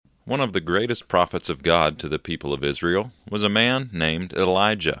One of the greatest prophets of God to the people of Israel was a man named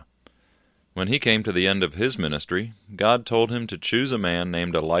Elijah. When he came to the end of his ministry, God told him to choose a man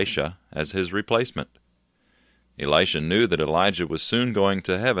named Elisha as his replacement. Elisha knew that Elijah was soon going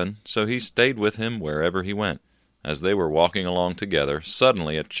to heaven, so he stayed with him wherever he went. As they were walking along together,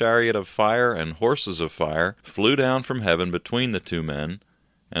 suddenly a chariot of fire and horses of fire flew down from heaven between the two men,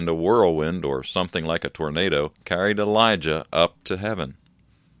 and a whirlwind, or something like a tornado, carried Elijah up to heaven.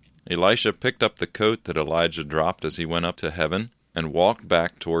 Elisha picked up the coat that Elijah dropped as he went up to heaven, and walked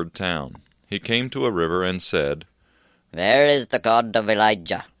back toward town. He came to a river and said, "Where is the God of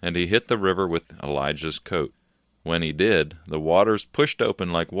Elijah?" And he hit the river with Elijah's coat. When he did, the waters pushed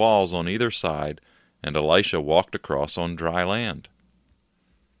open like walls on either side, and Elisha walked across on dry land.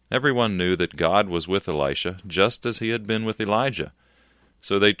 Everyone knew that God was with Elisha, just as he had been with Elijah,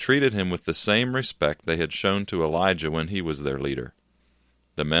 so they treated him with the same respect they had shown to Elijah when he was their leader.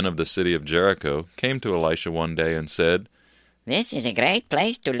 The men of the city of Jericho came to Elisha one day and said, "This is a great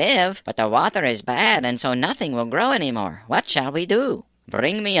place to live, but the water is bad, and so nothing will grow any more. What shall we do?"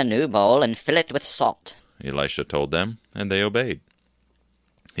 "Bring me a new bowl and fill it with salt," Elisha told them, and they obeyed.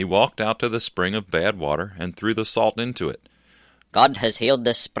 He walked out to the spring of bad water and threw the salt into it. "God has healed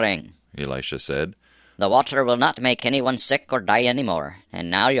this spring," Elisha said. "The water will not make anyone sick or die any more, and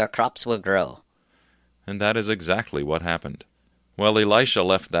now your crops will grow." And that is exactly what happened. Well, Elisha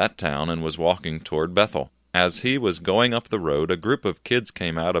left that town and was walking toward Bethel. As he was going up the road, a group of kids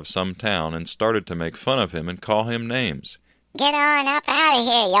came out of some town and started to make fun of him and call him names. "Get on up out of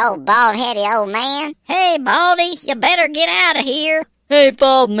here, you old bald-headed old man." "Hey, Baldy, you better get out of here." "Hey,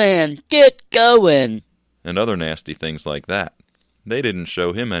 bald man, get going." And other nasty things like that. They didn't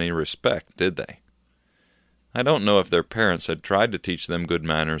show him any respect, did they? I don't know if their parents had tried to teach them good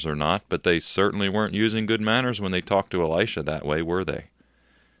manners or not, but they certainly weren't using good manners when they talked to Elisha that way, were they?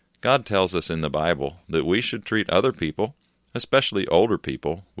 God tells us in the Bible that we should treat other people, especially older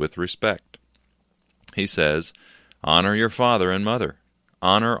people, with respect. He says, "Honor your father and mother.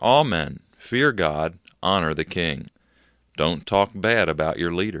 Honor all men. Fear God. Honor the king. Don't talk bad about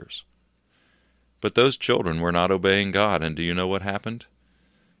your leaders." But those children were not obeying God, and do you know what happened?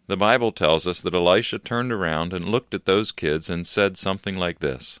 The Bible tells us that Elisha turned around and looked at those kids and said something like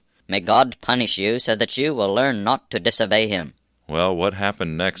this, "May God punish you so that you will learn not to disobey him." Well, what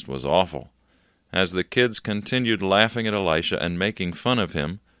happened next was awful. As the kids continued laughing at Elisha and making fun of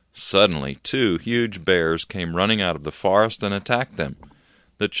him, suddenly 2 huge bears came running out of the forest and attacked them.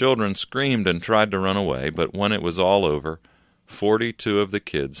 The children screamed and tried to run away, but when it was all over, 42 of the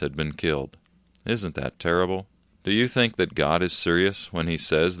kids had been killed. Isn't that terrible? Do you think that God is serious when he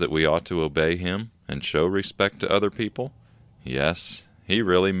says that we ought to obey him and show respect to other people? Yes, he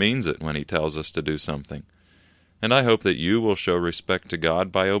really means it when he tells us to do something. And I hope that you will show respect to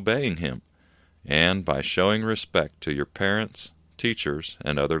God by obeying him, and by showing respect to your parents, teachers,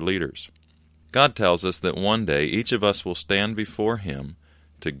 and other leaders. God tells us that one day each of us will stand before him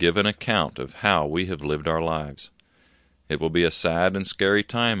to give an account of how we have lived our lives. It will be a sad and scary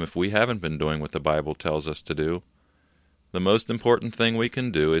time if we haven't been doing what the Bible tells us to do. The most important thing we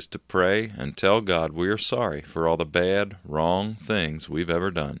can do is to pray and tell God we are sorry for all the bad, wrong things we've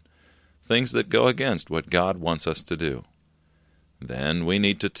ever done, things that go against what God wants us to do. Then we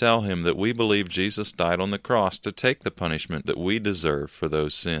need to tell him that we believe Jesus died on the cross to take the punishment that we deserve for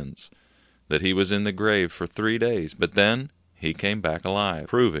those sins, that he was in the grave for 3 days, but then he came back alive,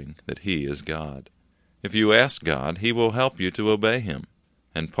 proving that he is God. If you ask God, he will help you to obey him,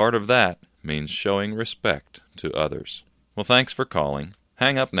 and part of that means showing respect to others. Well, thanks for calling.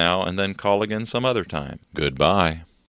 Hang up now and then call again some other time. Goodbye.